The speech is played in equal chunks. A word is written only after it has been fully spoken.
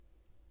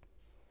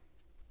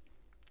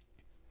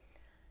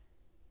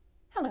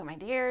Hello, my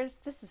dears.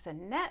 This is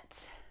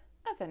Annette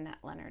of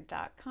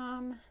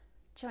AnnetteLeonard.com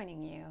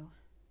joining you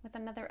with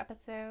another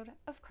episode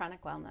of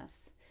Chronic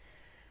Wellness.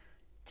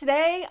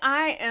 Today,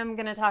 I am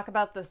going to talk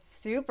about the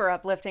super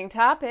uplifting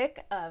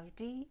topic of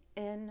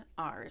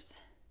DNRs.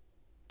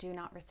 Do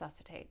not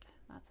resuscitate.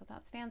 That's what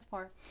that stands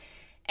for.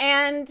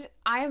 And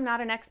I am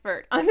not an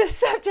expert on this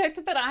subject,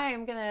 but I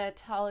am going to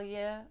tell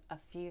you a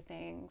few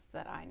things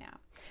that I know.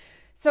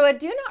 So a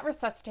do not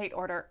resuscitate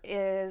order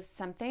is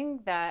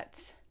something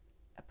that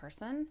a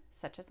person,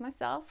 such as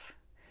myself,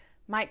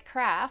 might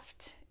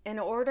craft in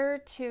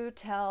order to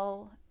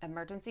tell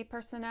emergency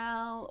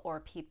personnel or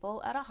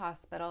people at a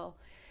hospital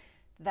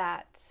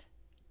that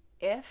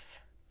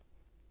if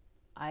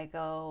I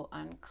go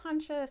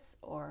unconscious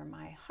or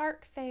my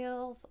heart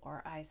fails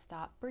or I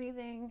stop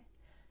breathing,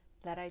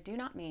 that I do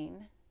not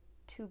mean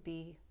to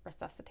be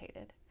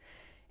resuscitated.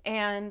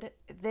 And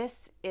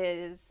this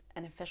is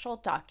an official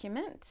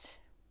document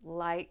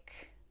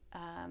like,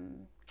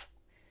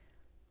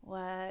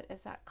 what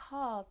is that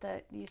called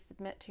that you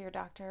submit to your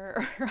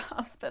doctor or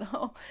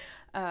hospital?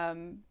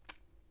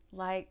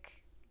 Like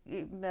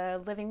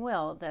the living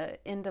will,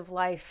 the end of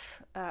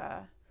life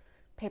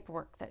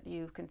paperwork that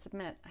you can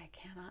submit. I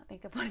cannot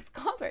think of what it's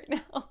called right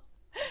now.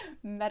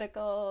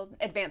 Medical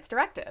advance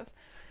directive.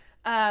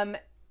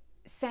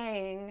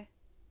 Saying,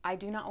 I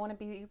do not want to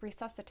be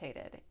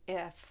resuscitated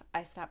if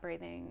I stop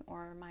breathing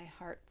or my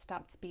heart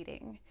stops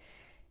beating.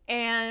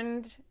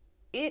 And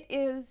it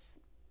is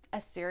a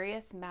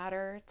serious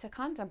matter to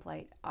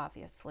contemplate,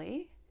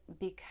 obviously,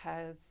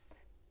 because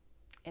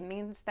it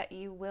means that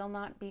you will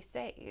not be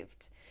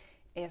saved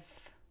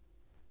if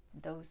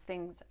those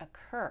things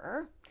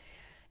occur.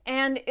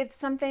 And it's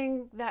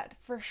something that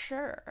for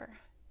sure,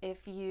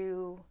 if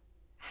you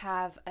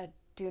have a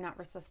do not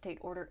resuscitate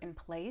order in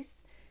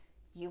place,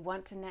 you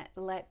want to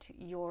let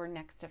your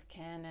next of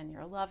kin and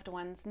your loved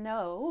ones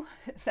know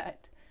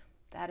that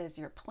that is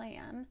your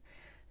plan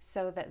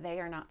so that they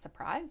are not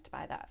surprised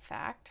by that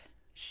fact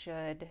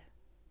should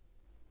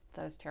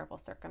those terrible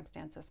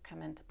circumstances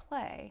come into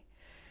play.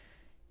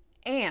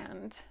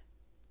 And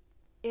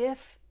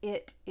if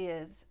it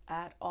is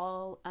at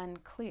all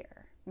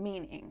unclear,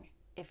 meaning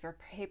if your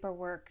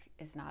paperwork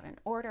is not in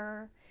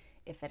order,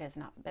 if it has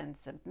not been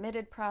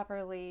submitted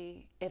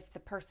properly, if the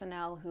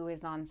personnel who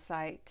is on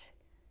site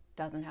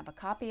doesn't have a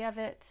copy of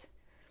it,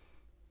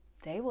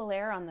 they will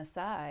err on the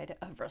side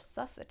of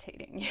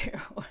resuscitating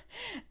you.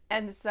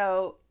 And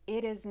so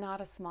it is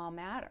not a small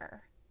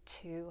matter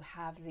to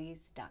have these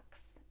ducks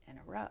in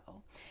a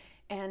row.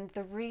 And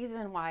the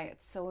reason why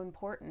it's so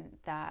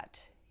important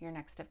that your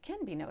next of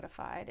kin be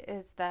notified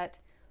is that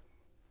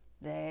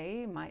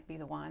they might be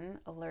the one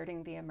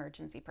alerting the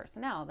emergency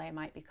personnel. They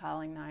might be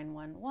calling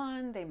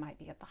 911, they might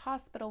be at the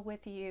hospital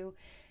with you,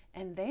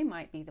 and they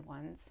might be the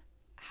ones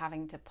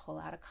having to pull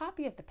out a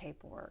copy of the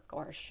paperwork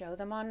or show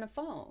them on the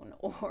phone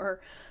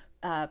or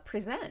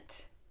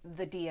present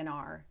the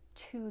DNR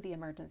to the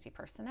emergency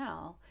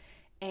personnel.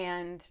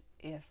 And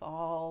if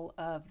all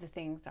of the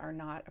things are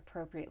not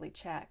appropriately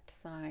checked,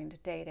 signed,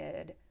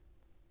 dated,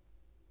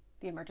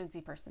 the emergency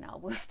personnel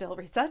will still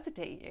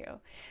resuscitate you.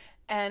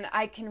 And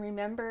I can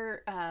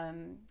remember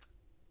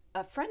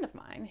a friend of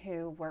mine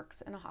who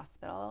works in a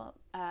hospital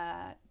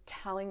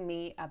telling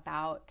me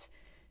about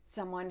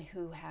someone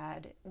who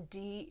had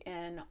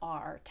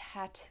DNR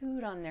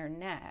tattooed on their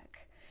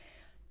neck,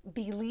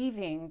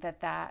 believing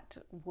that that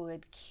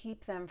would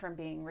keep them from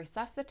being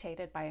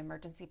resuscitated by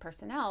emergency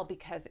personnel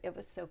because it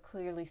was so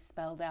clearly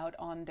spelled out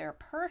on their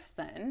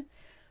person.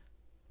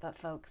 But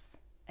folks,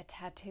 a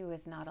tattoo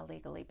is not a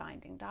legally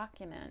binding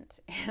document,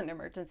 and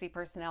emergency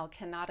personnel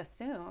cannot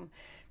assume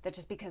that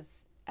just because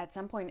at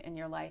some point in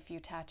your life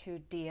you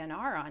tattooed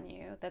DNR on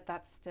you, that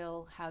that's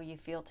still how you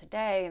feel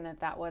today, and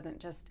that that wasn't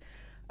just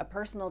a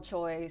personal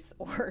choice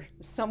or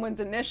someone's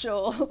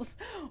initials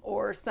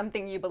or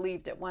something you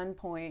believed at one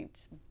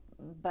point,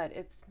 but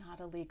it's not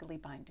a legally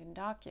binding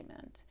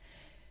document.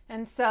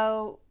 And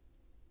so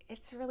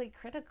it's really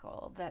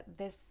critical that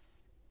this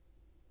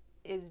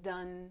is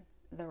done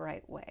the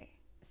right way.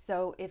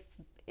 So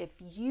if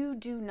you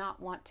do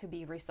not want to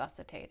be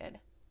resuscitated,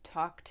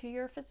 talk to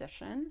your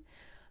physician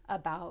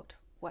about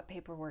what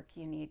paperwork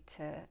you need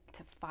to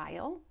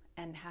file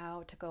and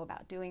how to go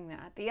about doing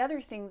that. The other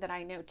thing that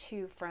I know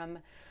too from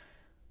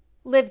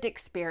lived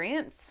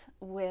experience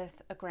with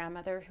a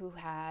grandmother who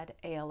had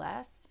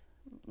ALS,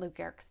 Lou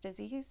Gehrig's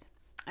disease,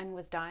 and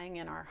was dying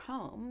in our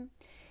home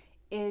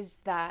is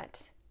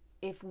that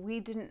if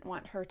we didn't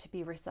want her to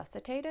be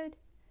resuscitated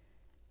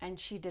and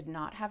she did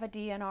not have a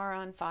DNR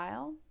on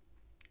file,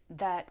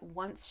 that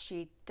once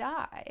she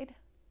died,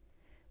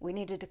 we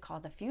needed to call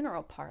the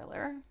funeral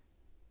parlor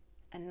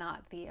and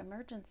not the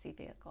emergency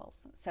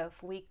vehicles. So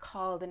if we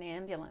called an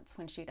ambulance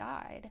when she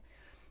died,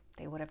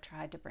 they would have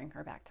tried to bring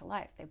her back to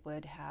life. They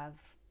would have,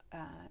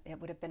 it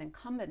would have been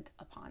incumbent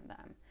upon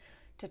them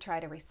to try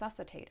to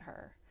resuscitate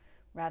her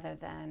rather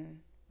than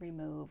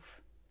remove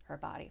her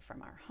body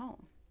from our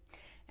home.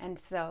 And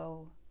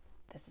so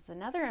this is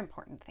another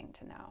important thing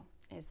to know.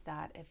 is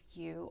that if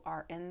you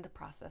are in the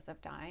process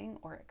of dying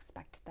or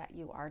expect that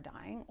you are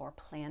dying or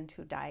plan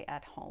to die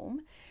at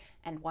home,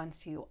 and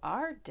once you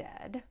are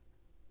dead,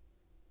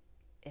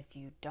 if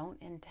you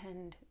don't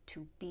intend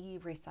to be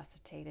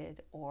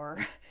resuscitated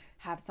or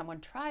have someone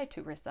try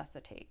to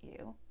resuscitate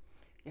you,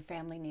 your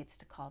family needs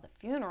to call the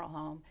funeral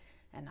home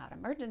and not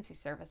emergency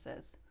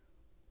services,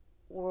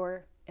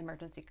 or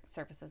emergency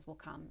services will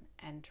come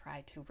and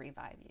try to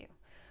revive you.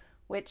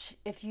 Which,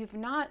 if you've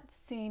not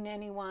seen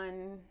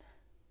anyone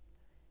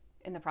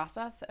in the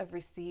process of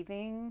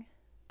receiving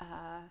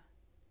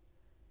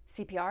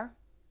CPR,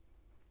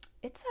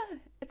 it's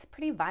a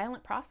pretty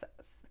violent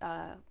process.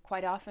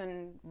 Quite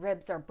often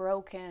ribs are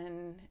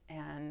broken,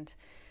 and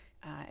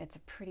it's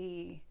a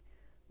pretty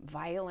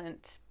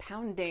violent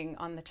pounding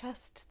on the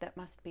chest that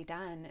must be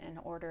done in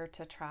order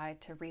to try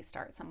to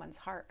restart someone's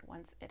heart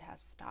once it has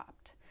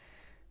stopped.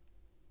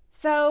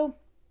 So,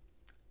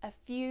 a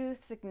few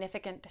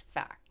significant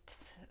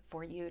facts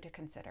for you to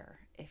consider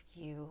if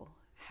you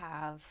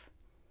have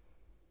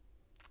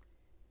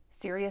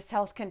serious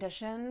health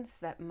conditions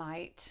that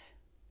might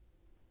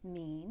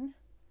mean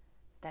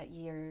that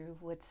you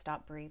would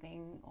stop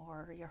breathing,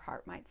 or your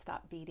heart might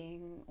stop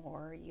beating,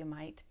 or you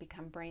might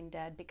become brain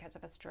dead because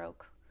of a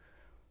stroke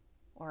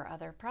or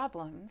other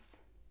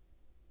problems.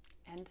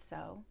 And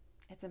so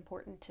it's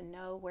important to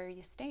know where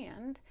you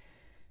stand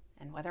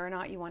and whether or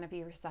not you want to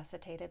be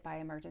resuscitated by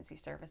emergency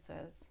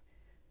services,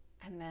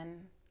 and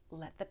then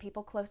let the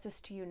people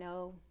closest to you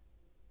know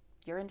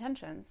your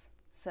intentions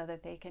so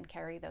that they can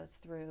carry those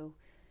through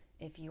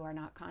if you are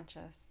not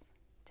conscious,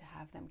 to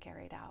have them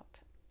carried out.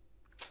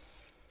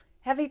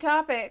 Heavy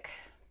topic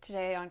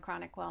today on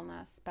chronic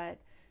wellness, but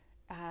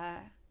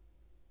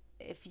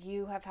if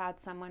you have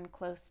had someone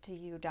close to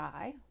you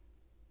die,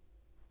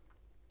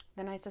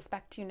 then I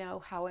suspect you know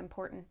how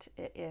important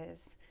it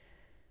is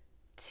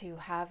to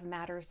have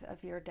matters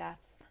of your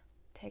death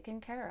taken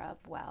care of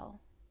well.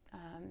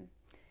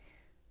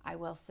 I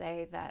will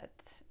say that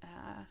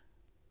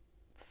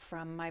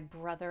from my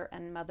brother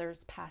and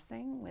mother's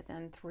passing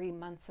within 3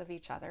 months of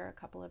each other a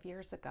couple of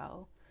years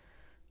ago,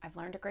 I've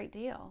learned a great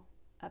deal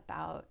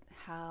about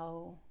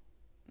how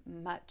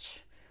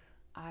much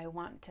I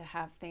want to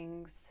have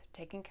things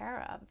taken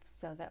care of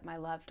so that my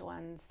loved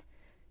ones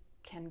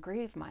can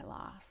grieve my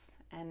loss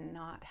and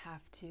not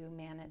have to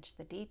manage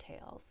the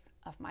details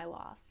of my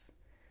loss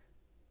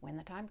when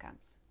the time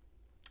comes.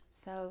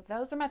 So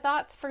those are my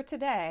thoughts for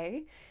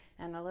today,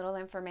 and a little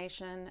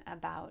information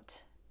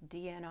about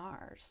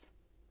DNRs.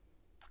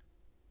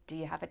 Do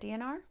you have a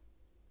DNR?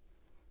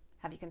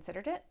 Have you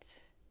considered it?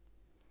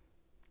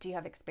 Do you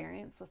have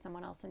experience with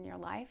someone else in your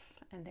life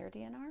and their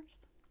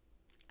DNRs?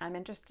 I'm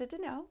interested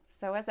to know.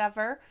 So as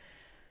ever,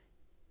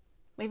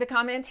 leave a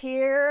comment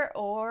here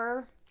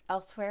or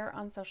elsewhere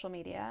on social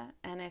media.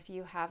 And if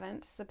you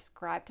haven't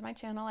subscribed to my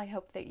channel, I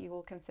hope that you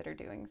will consider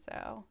doing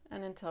so.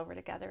 And until we're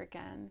together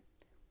again,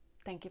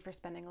 thank you for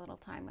spending a little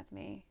time with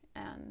me,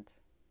 and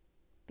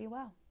be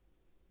well.